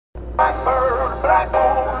Black bird, black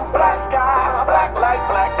moon, black sky, black light,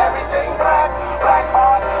 black everything black. Black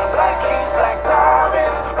heart, black keys, black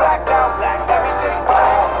diamonds, blacked out, black everything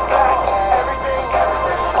black. Black, everything,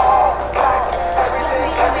 everything, all black. Everything,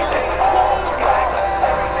 everything, all black.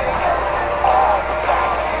 Everything, everything, all black.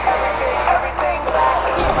 Everything, everything black.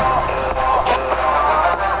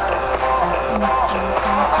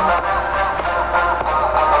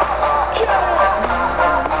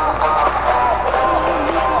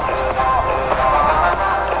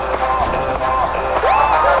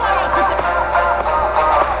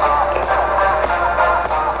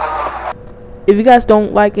 If you guys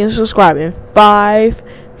don't like and subscribe in 5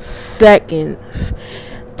 seconds,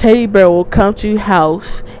 Teddy Bear will come to your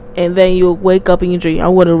house and then you'll wake up in your dream. I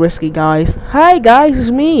wouldn't risk it, guys. Hi guys, it's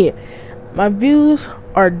me. My views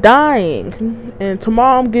are dying, and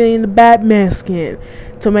tomorrow I'm getting the Batman skin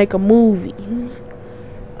to make a movie.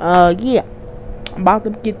 Yeah, I'm about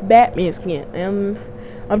to get the Batman skin, and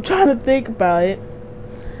I'm trying to think about it.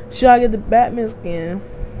 Should I get the Batman skin?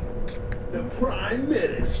 The Prime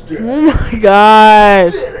Minister. Oh my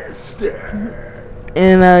gosh. Sinister.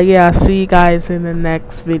 And yeah, I'll see you guys in the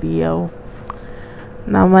next video.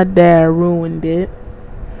 Now my dad ruined it.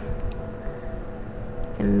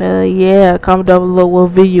 And yeah, comment down below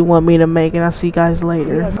what video you want me to make, and I'll see you guys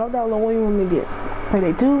later. Yeah, comment down below what you want me to get.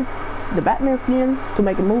 Payday 2, the Batman skin to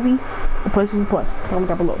make a movie, the PlayStation Plus. Comment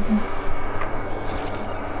down below.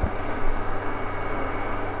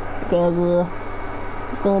 Because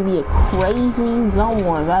it's gonna be a crazy Zone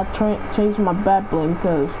Wars. I changed my bat bling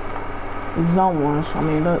because it's Zone Wars. I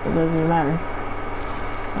mean, it doesn't even matter.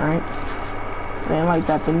 Alright. They didn't like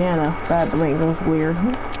that banana bat bling. It was weird.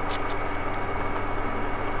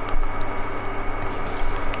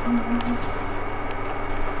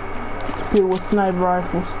 People with sniper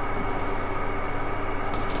rifles.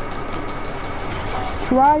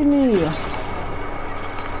 Try me.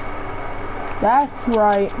 That's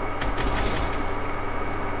right.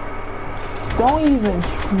 Don't even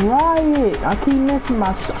try it. I keep missing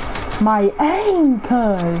my aim,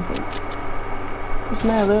 cuz this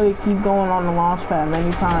man literally keep going on the launch pad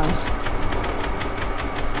many times.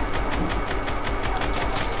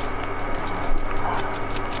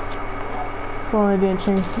 If only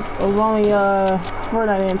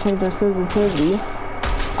Fortnite didn't change their sensitivity,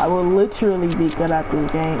 I would literally be good at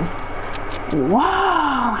this game.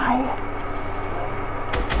 Why?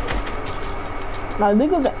 Now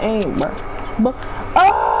think of the aim, bro. But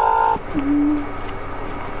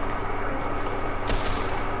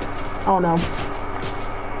oh no.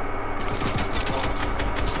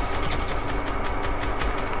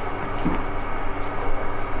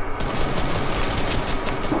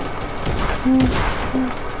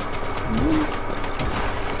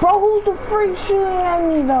 Bro, who's the freak shooting at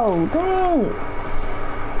me though? Dang.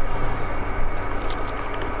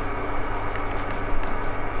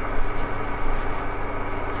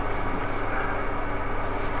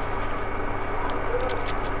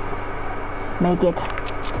 Make it.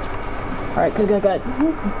 Alright, good.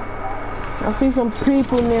 I see some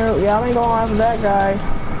people near. Yeah, I ain't going after that guy.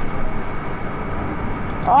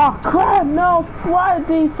 Oh crap, no. Why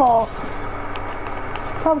default?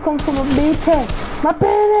 Probably comes from a BK. My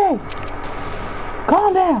baby!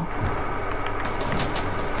 Calm down.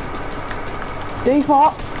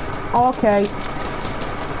 Default. Okay.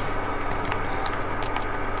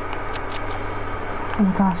 Oh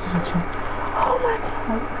my gosh, this is a chick. Oh my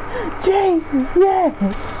god. Jesus, yes!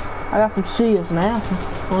 I got some shields now.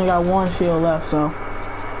 Only got one shield left, so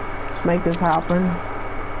let's make this happen.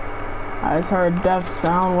 I just heard death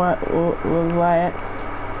sound. What was that?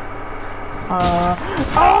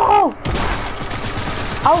 Oh!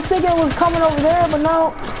 I was thinking it was coming over there, but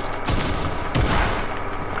no.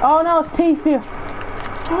 Oh no, it's T-Field.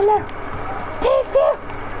 Oh no, it's T-Field.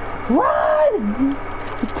 Run!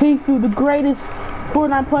 It's T-Field, the greatest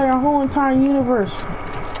Fortnite player in the whole entire universe.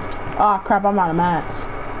 Oh crap, I'm out of mats.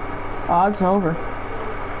 Oh, it's over.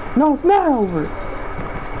 No, it's not over.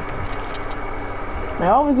 They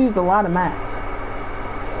always use a lot of mats.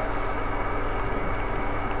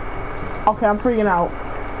 Okay, I'm freaking out.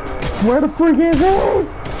 Where the freak is it?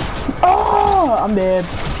 Oh, I'm dead.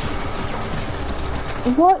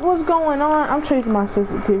 What was going on? I'm chasing my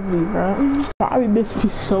sensitivity, bro. Probably missed me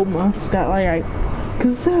so much that like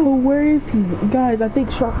Cassell, where is he? Guys, I think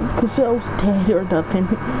Cassell's dead or nothing.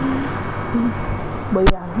 But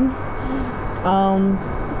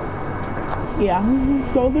yeah.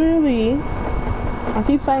 So literally, I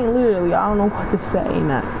keep saying literally, I don't know what to say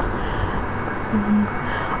next.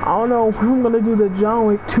 I don't know when I'm gonna do the John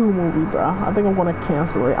Wick 2 movie, bro. I think I'm gonna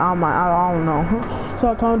cancel it. I don't know.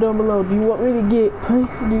 So comment down below. Do you want me to get? Do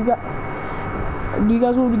you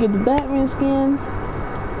guys want me to get the Batman skin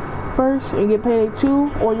first and get Payday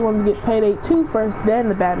 2, or you want me to get Payday 2 first, then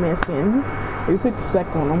the Batman skin? If you pick the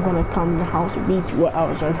second one, I'm gonna come to the house and beat you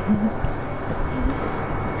out.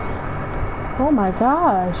 Oh my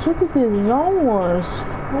gosh! Look at this Zone Wars.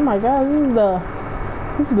 Oh my god,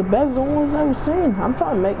 this is the best Zone Wars I've ever seen. I'm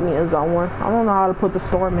trying to make me a Zone War. I don't know how to put the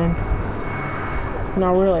storm in.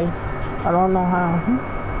 No, really. I don't know how.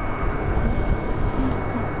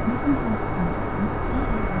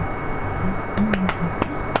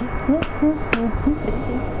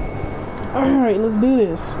 Alright, let's do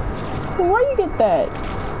this. Hey, where you get that?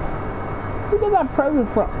 Where you get that present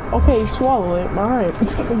from? Okay, swallow it. Alright.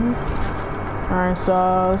 Alright, so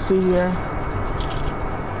let's see here.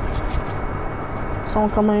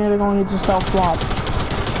 Someone come in here, they're gonna get yourself flopped.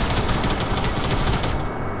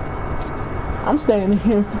 I'm staying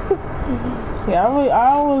here. Yeah, I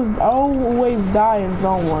always die in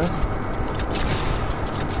Zone Wars.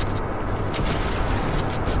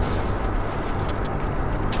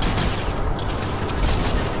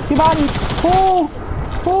 Your body. Oh!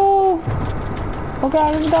 Oh! Okay,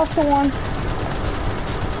 I just got someone.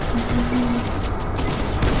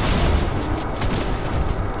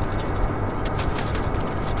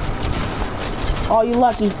 Oh, you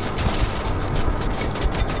lucky.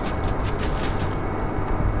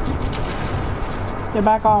 Get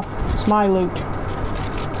back off. It's my loot.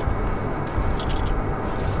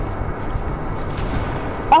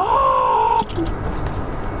 Ah!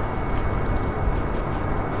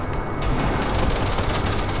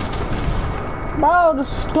 Bro, the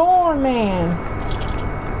storm man.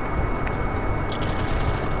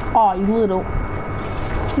 Oh, you little.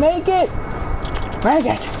 Make it. Make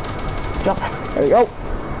it. Jump. There we go.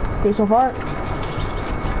 Okay, so far.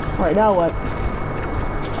 Alright, now what?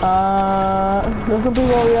 There's some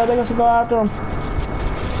people over here. I think I should go after them.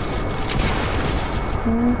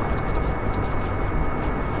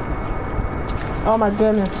 Oh my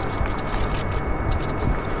goodness.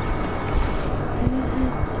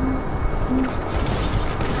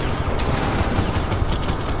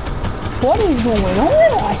 What is going on?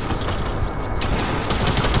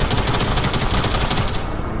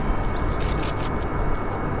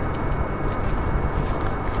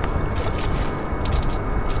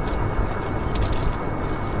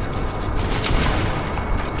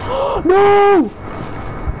 No!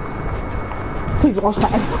 Please launch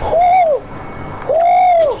pad.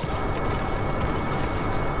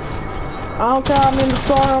 I don't care, I'm in the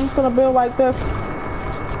store, I'm just gonna build like this.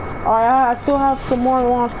 Alright, I still have some more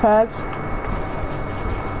launch pads.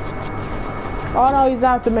 Oh no, he's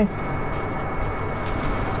after me.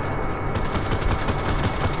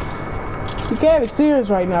 You can't be serious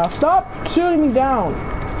right now. Stop shooting me down.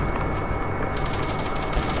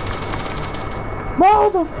 Bro,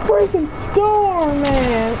 the freaking storm,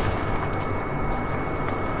 man.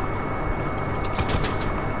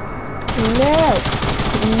 No.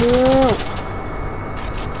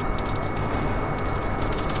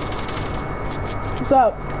 What's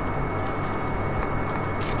up?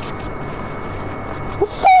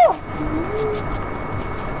 What's up?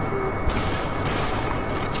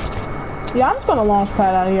 Yeah, I'm just gonna launch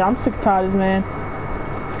pad out of here. I'm sick and tired of this, man.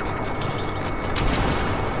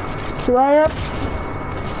 Right up.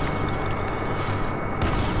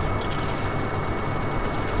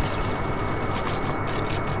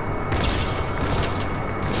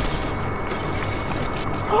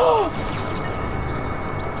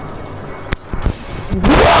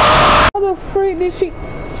 How the freak did she?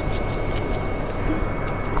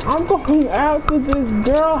 I'm going after this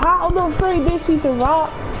girl. How the freak did she survive?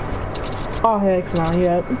 Oh heck no,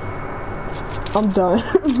 yeah. I'm done.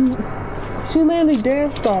 She literally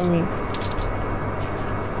danced on me.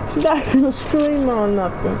 She's not gonna stream on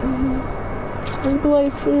nothing. We play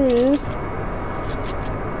serious.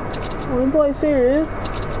 We play serious.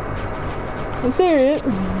 I'm serious.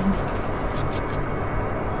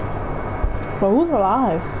 But who's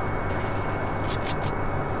alive?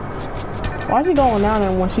 Why is she going down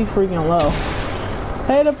there when she's freaking low?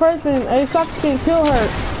 Hey, the person, hey, stop and kill her.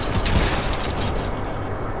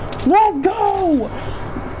 Let's go!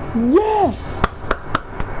 Yes!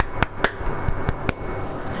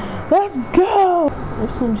 Let's go!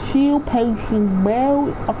 There's some shield potions,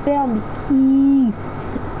 bro. I found the key.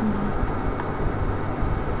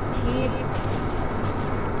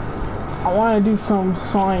 I want to do some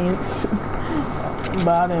science,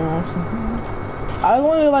 but I didn't want to. I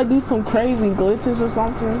want to like do some crazy glitches or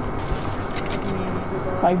something,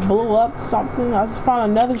 like blow up something. I just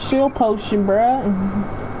found another shield potion, bruh.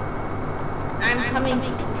 I'm coming.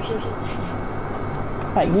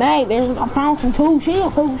 Like, mate, I found some cool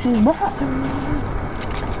shield potions, bro.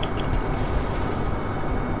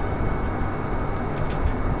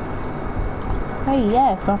 Hey,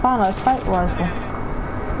 yes, I found a sight rifle.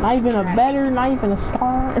 Not even a better, not even a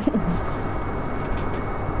star.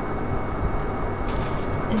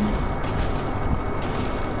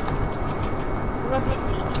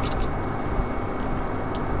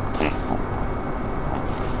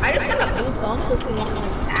 I just got a blue phone so we want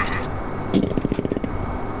like that.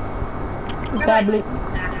 Tablet.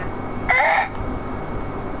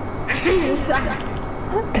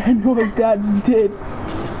 That noise that just did.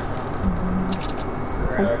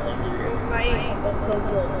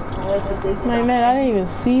 My man, I didn't even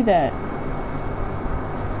see that.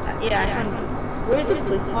 Yeah, I found. Where's the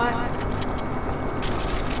blue pot?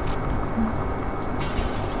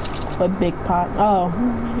 A big pot. Oh,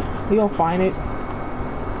 you'll find it.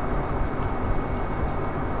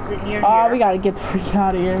 Is it near Oh, here? we gotta get the freak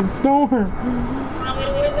out of here and storm.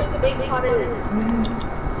 Where the big pot is?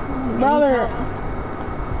 Brother,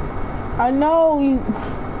 I know you.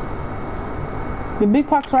 The big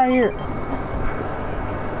pot's right here.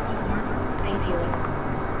 Thank you.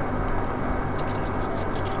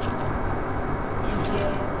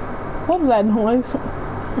 What was that noise?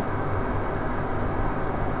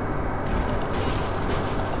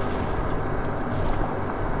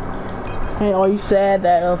 Hey, are you sad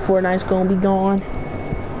that Fortnite's gonna be gone?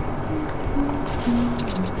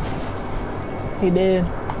 He did.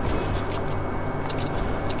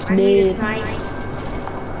 Did.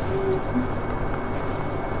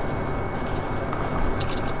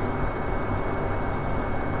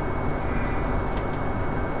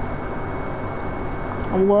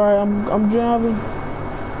 I'm worried. I'm driving.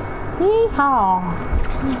 Yeehaw.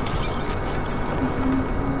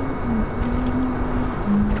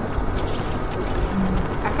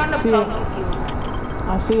 I found a See pump.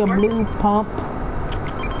 I see a blue pump.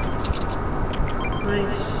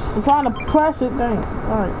 Nice. I'm trying to press it. Dang.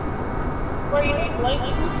 Alright. Where you like?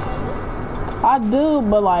 I do,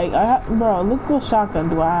 but like, bro, look what shotgun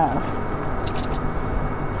do I have.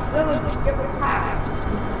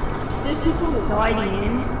 This people gliding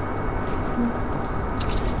in.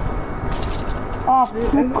 Oh,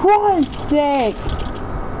 for Christ's sake!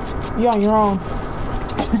 You're on your own.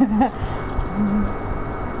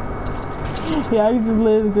 Yeah, you just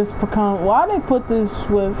literally just become. Why they put this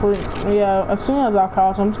with? Yeah, as soon as I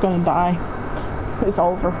crouch, I'm just gonna die. It's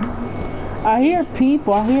over. I hear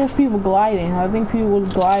people gliding. I think people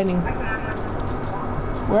was gliding.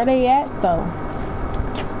 Where they at though?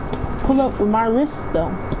 Pull up with my wrist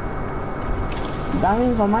though.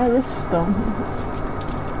 Diamonds on my wrist though.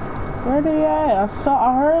 Where they at?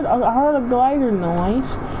 I heard a glider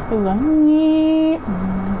noise. It was like,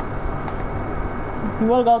 you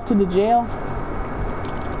wanna go to the jail?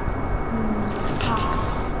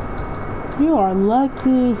 You are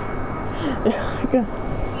lucky.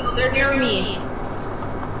 They're near me.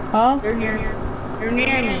 Huh? They're near me.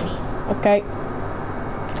 Okay.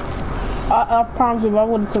 I promise you, I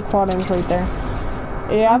would have took fall damage right there.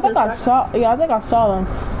 Yeah, I think I saw them.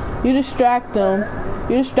 You distract them.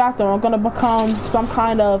 I'm gonna become some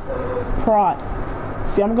kind of prod.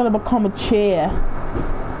 See, I'm gonna become a chair.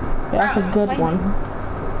 Yeah, that's a good one.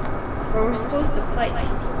 Bro, we're supposed to fight.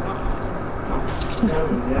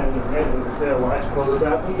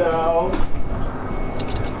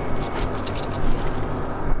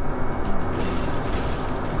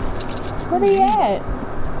 Where they at?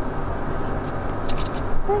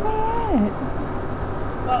 Where they at?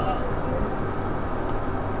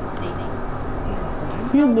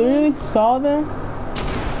 You literally saw them?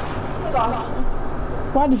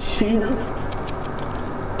 Why did you shoot?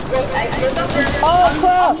 Oh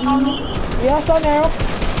crap! Yes, I know.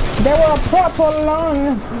 They were a prop all along.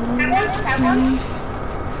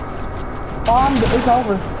 Oh, it's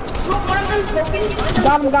over.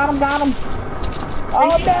 Got him.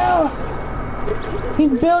 Oh no!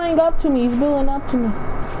 He's building up to me.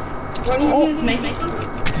 What do you use, mate?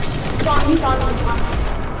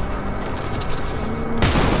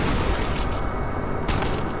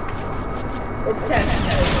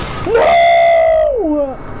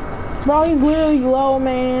 No! Bro, he's literally low,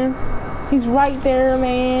 man. He's right there,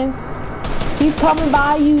 man. He's coming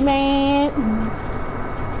by you, man.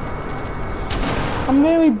 I'm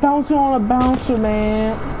literally bouncing on a bouncer,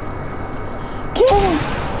 man. Kill him!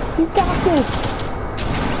 You got this!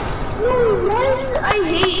 No, man, I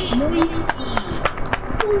hate noisy.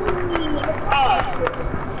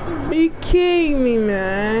 Are you kidding me,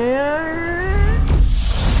 man?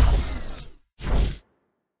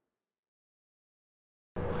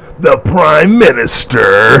 The Prime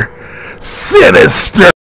Minister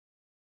Sinister!